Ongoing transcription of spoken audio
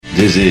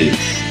This is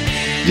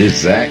the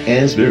Zach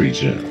Asbury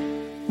Show.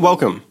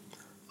 Welcome.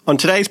 On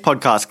today's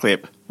podcast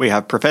clip, we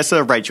have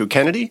Professor Rachel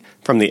Kennedy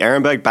from the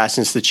Ehrenberg-Bass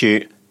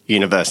Institute,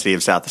 University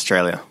of South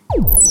Australia.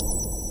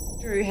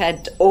 Andrew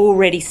had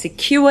already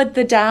secured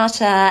the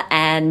data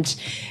and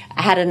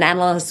had an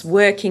analyst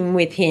working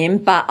with him,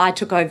 but I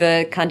took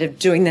over kind of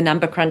doing the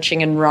number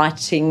crunching and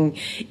writing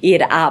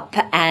it up,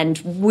 and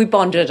we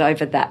bonded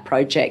over that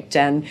project.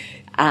 And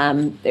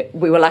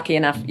we were lucky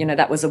enough,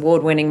 that was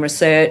award-winning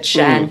research,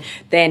 and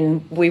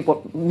then we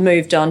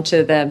moved on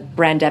to the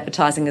brand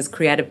advertising as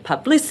creative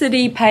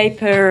publicity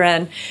paper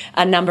and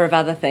a number of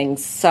other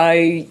things. So,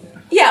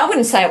 yeah, I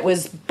wouldn't say it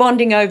was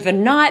bonding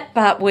overnight,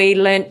 but we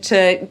learnt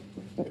to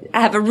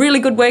have a really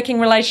good working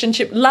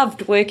relationship,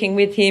 loved working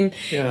with him.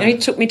 Yeah. And he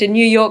took me to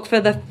New York for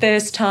the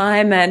first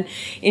time and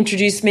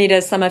introduced me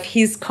to some of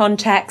his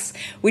contacts,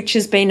 which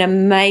has been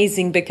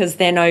amazing because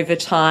then over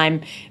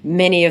time,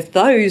 many of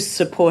those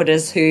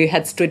supporters who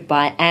had stood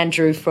by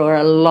Andrew for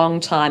a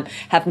long time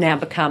have now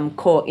become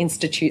core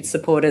institute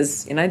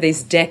supporters,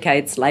 these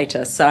decades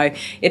later. So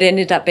it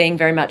ended up being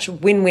very much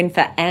win-win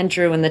for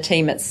Andrew and the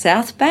team at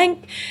South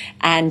Bank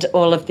and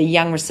all of the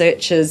young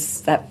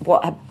researchers that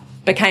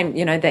became,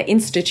 the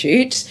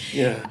institute,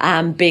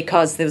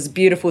 because there was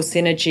beautiful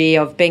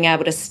synergy of being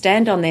able to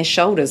stand on their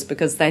shoulders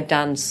because they'd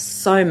done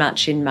so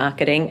much in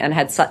marketing and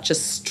had such a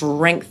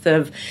strength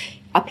of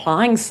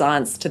applying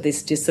science to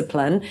this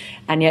discipline,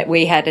 and yet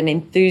we had an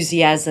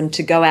enthusiasm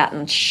to go out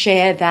and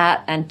share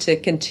that and to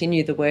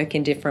continue the work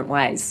in different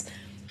ways.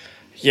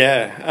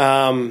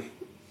 Yeah.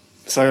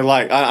 So,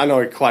 I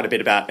know quite a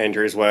bit about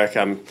Andrew's work.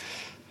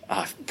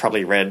 I've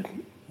probably read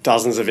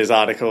dozens of his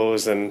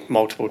articles and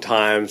multiple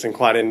times and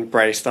quite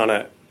embraced on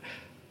it.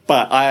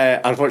 But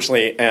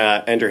unfortunately,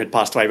 Andrew had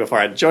passed away before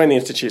I joined the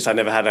Institute, so I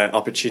never had an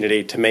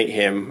opportunity to meet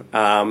him.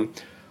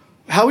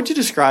 How would you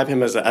describe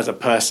him as a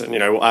person?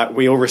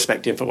 We all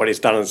respect him for what he's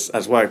done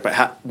as work,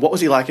 but what was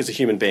he like as a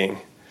human being?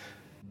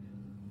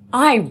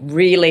 I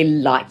really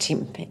liked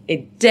him.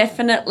 It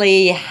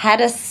definitely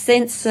had a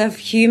sense of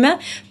humour,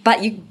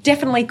 but you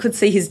definitely could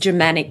see his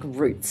Germanic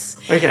roots.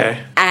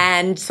 Okay.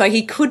 And so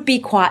he could be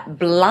quite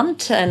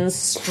blunt and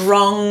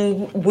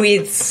strong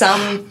with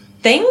some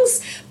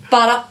things,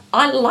 but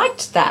I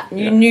liked that.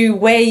 You knew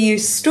where you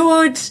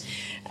stood.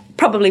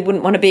 Probably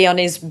wouldn't want to be on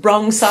his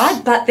wrong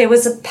side, but there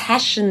was a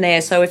passion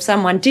there. So if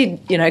someone did,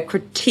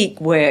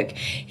 critique work,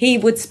 he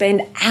would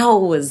spend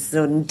hours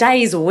and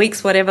days or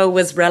weeks, whatever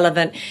was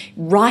relevant,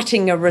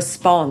 writing a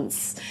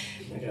response.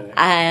 Okay.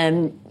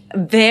 And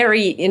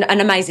an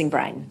amazing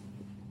brain.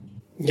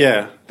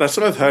 Yeah, that's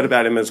what I've heard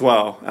about him as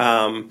well,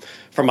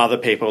 from other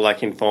people,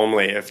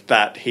 informally,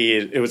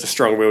 it was a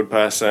strong-willed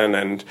person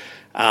and,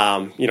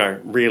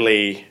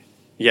 really...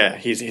 Yeah,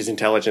 his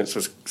intelligence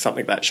was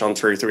something that shone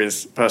through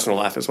his personal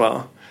life as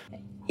well.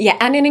 Yeah,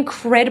 and an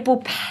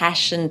incredible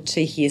passion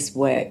to his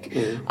work.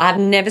 I've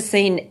never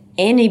seen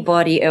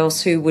anybody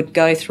else who would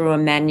go through a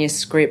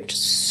manuscript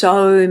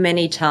so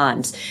many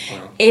times.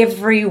 Wow.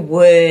 Every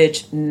word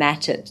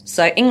mattered.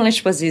 So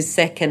English was his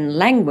second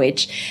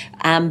language,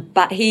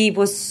 but he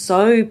was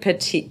so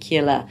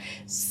particular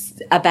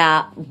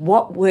about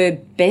what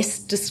word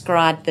best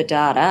described the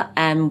data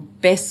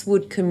and best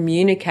would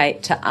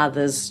communicate to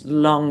others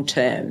long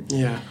term.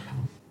 Yeah.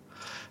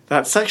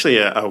 That's actually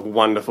a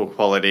wonderful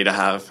quality to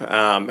have,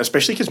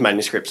 especially because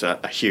manuscripts are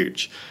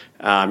huge.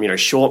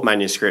 Short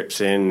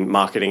manuscripts in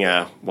marketing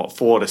are,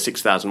 4,000 to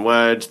 6,000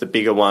 words. The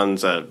bigger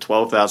ones are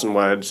 12,000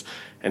 words.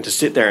 And to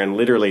sit there and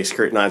literally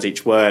scrutinise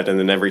each word and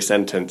then every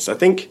sentence. I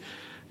think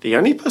the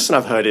only person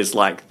I've heard is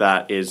like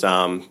that is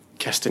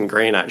Keston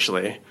Green,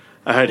 actually.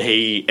 I heard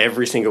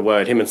every single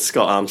word, him and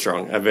Scott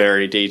Armstrong are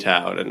very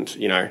detailed and,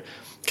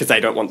 because they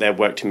don't want their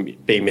work to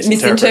be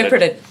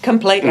misinterpreted.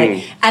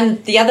 Completely.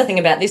 And the other thing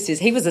about this is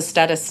he was a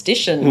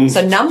statistician,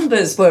 so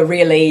numbers were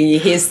really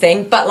his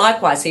thing, but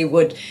likewise he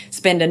would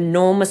spend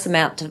enormous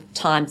amount of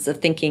times of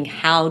thinking,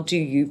 how do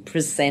you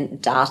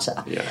present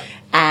data? Yeah.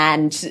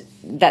 And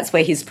that's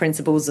where his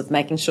principles of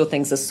making sure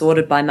things are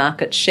sorted by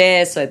market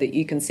share so that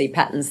you can see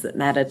patterns that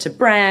matter to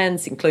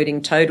brands,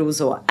 including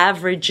totals or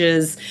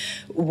averages,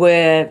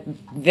 were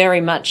very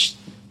much,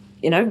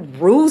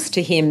 rules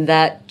to him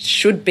that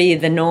should be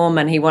the norm,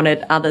 and he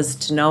wanted others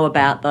to know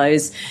about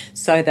those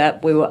so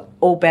that we were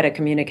all better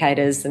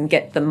communicators and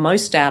get the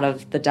most out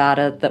of the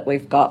data that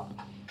we've got.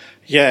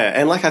 Yeah,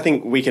 and I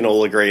think we can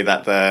all agree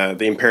that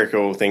the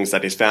empirical things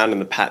that he's found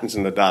and the patterns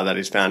in the data that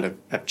he's found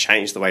have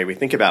changed the way we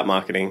think about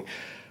marketing.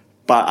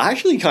 But I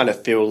actually kind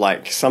of feel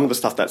like some of the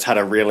stuff that's had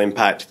a real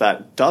impact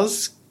that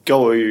does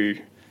go,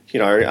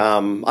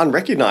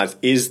 unrecognised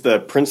is the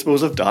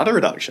principles of data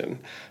reduction.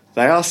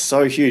 They are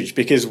so huge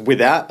because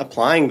without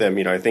applying them,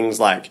 things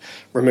like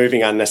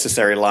removing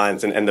unnecessary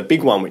lines and the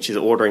big one, which is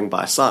ordering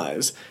by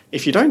size,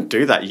 if you don't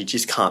do that, you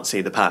just can't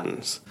see the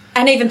patterns.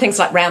 And even things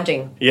like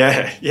rounding.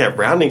 Yeah,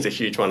 rounding's a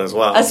huge one as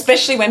well.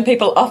 Especially when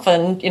people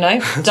often,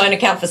 don't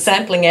account for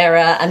sampling error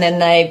and then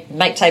they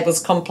make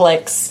tables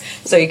complex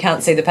so you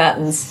can't see the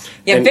patterns.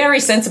 Yeah,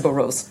 very sensible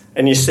rules.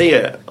 And you see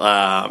it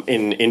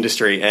in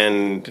industry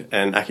and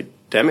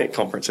academic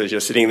conferences.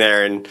 You're sitting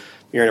there and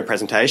you're in a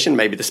presentation.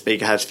 Maybe the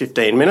speaker has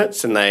 15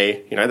 minutes and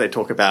they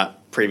talk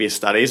about previous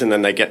studies and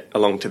then they get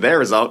along to their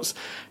results.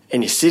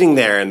 And you're sitting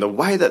there, and the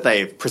way that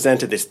they've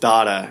presented this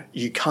data,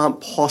 you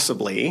can't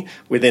possibly,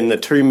 within the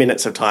 2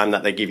 minutes of time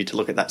that they give you to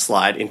look at that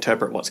slide,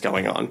 interpret what's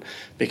going on.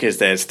 Because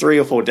there's 3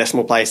 or 4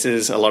 decimal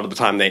places. A lot of the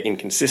time they're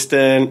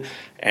inconsistent,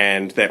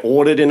 and they're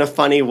ordered in a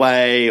funny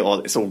way,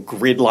 or it's all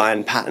grid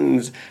line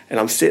patterns. And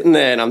I'm sitting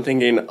there and I'm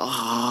thinking,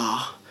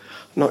 I'm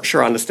not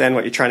sure I understand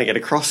what you're trying to get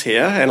across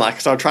here. And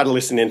so I try to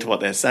listen into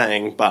what they're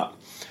saying, but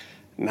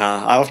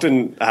I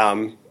often...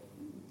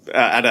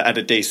 At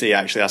a DC,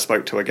 actually, I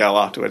spoke to a girl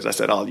afterwards. I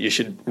said, you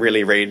should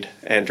really read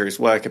Andrew's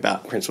work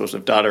about principles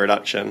of data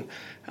reduction.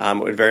 It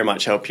would very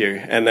much help you.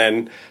 And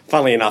then,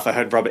 funnily enough, I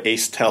heard Robert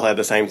East tell her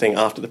the same thing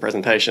after the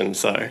presentation.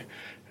 So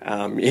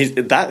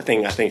that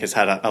thing, I think, has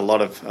had a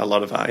lot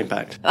of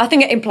impact. I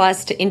think it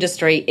applies to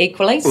industry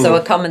equally. So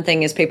a common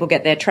thing is people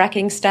get their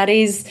tracking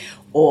studies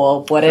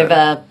or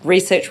whatever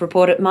research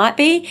report it might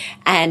be,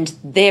 and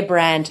their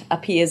brand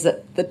appears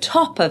at the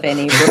top of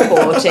any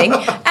reporting.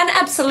 And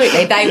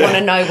absolutely, they want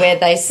to know where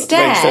they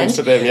stand. Makes sense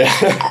to them,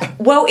 yeah.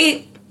 Well,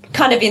 it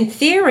kind of in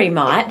theory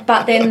might,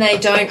 but then they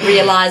don't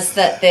realise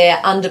that they're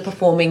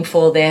underperforming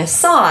for their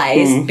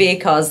size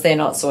because they're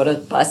not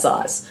sorted by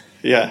size.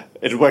 Yeah,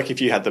 it'd work if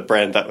you had the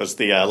brand that was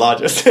the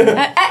largest.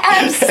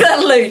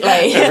 Absolutely.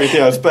 Everything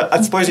else. But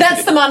I suppose...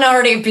 That's the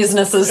minority of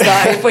businesses,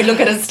 though, if we look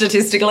at it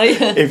statistically.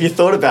 If you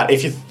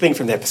think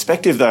from their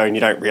perspective, though, and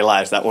you don't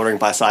realise that ordering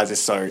by size is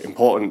so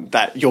important,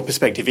 that your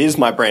perspective is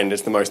my brand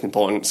is the most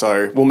important.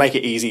 So we'll make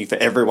it easy for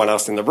everyone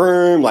else in the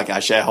room, like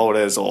our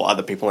shareholders or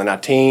other people in our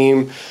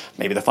team,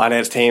 maybe the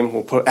finance team.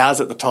 We'll put ours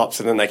at the top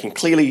so then they can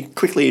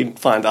quickly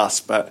find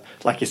us. But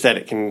like you said,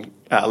 it can...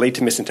 lead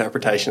to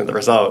misinterpretation of the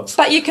results.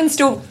 But you can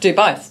still do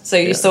both. So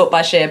you sort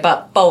by share,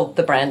 but bold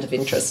the brand of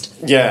interest.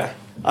 Yeah.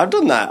 I've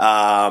done that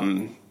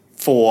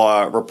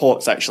for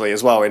reports, actually,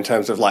 as well, in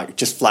terms of,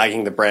 just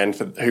flagging the brand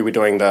for who we're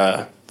doing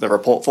the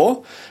report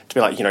for. To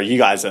be like, you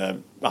guys are,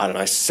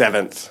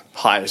 7th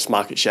highest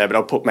market share, but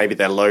I'll put maybe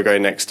their logo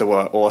next to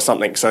it or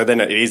something. So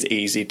then it is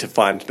easy to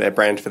find their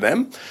brand for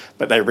them,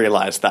 but they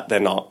realise that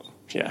they're not,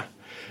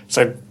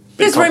 So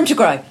there's room to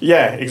grow.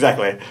 Yeah,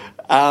 exactly.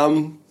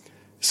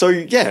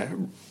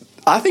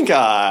 I think,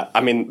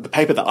 the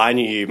paper that I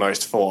knew you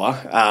most for,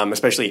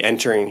 especially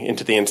entering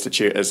into the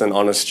Institute as an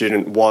honours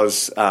student,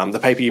 was the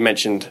paper you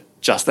mentioned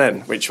just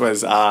then, which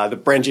was the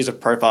brand user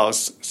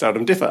profiles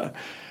seldom differ.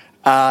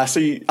 I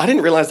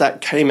didn't realise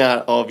that came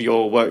out of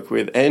your work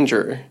with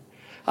Andrew.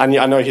 I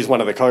know he's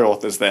one of the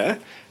co-authors there.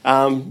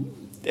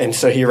 And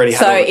so he already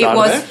had all the data. So it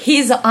was there?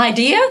 his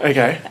idea.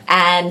 Okay.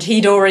 And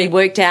he'd already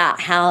worked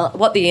out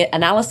what the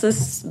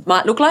analysis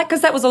might look like,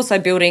 because that was also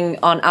building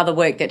on other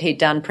work that he'd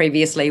done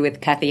previously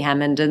with Kathy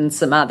Hammond and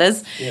some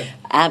others.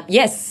 Yeah.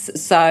 Yes.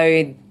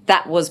 So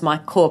that was my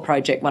core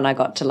project when I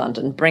got to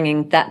London,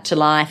 bringing that to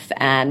life.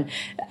 And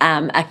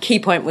a key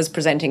point was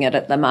presenting it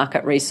at the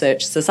Market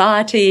Research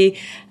Society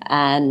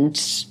and,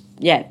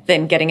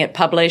 then getting it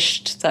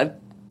published. So...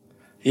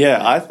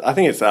 Yeah, I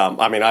think it's,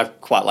 I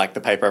quite like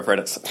the paper. I've read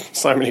it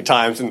so many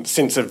times and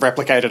since have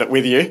replicated it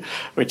with you,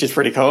 which is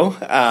pretty cool.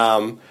 But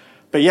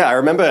I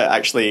remember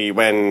actually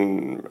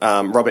when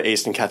Robert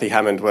East and Kathy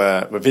Hammond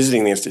were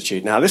visiting the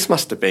Institute. Now, this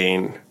must have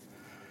been,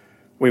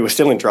 we were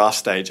still in draft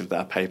stage of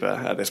that paper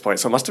at this point,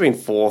 so it must have been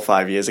 4 or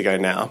 5 years ago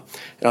now.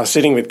 And I was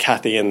sitting with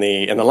Kathy in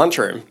the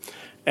lunchroom,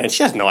 and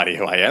she has no idea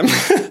who I am.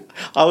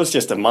 I was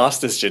just a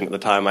master's student at the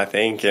time, I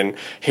think, and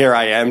here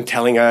I am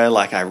telling her,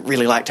 I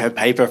really liked her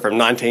paper from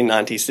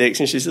 1996,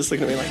 and she's just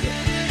looking at me like that.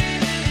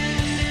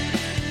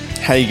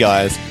 Hey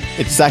guys,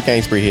 it's Zach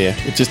Ainsbury here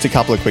with just a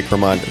couple of quick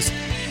reminders.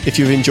 If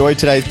you've enjoyed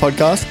today's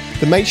podcast,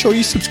 then make sure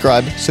you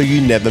subscribe so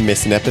you never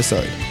miss an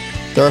episode.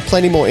 There are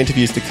plenty more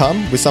interviews to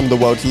come with some of the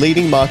world's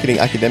leading marketing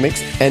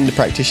academics and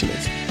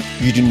practitioners.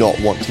 You do not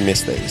want to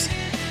miss these.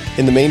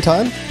 In the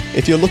meantime,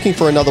 if you're looking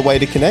for another way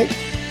to connect,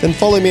 then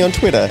follow me on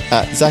Twitter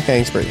at Zach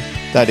Ainsbury.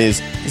 That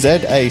is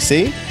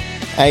ZACANESBURY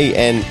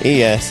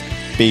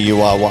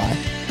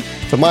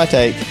for my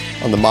take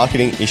on the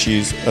marketing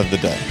issues of the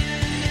day.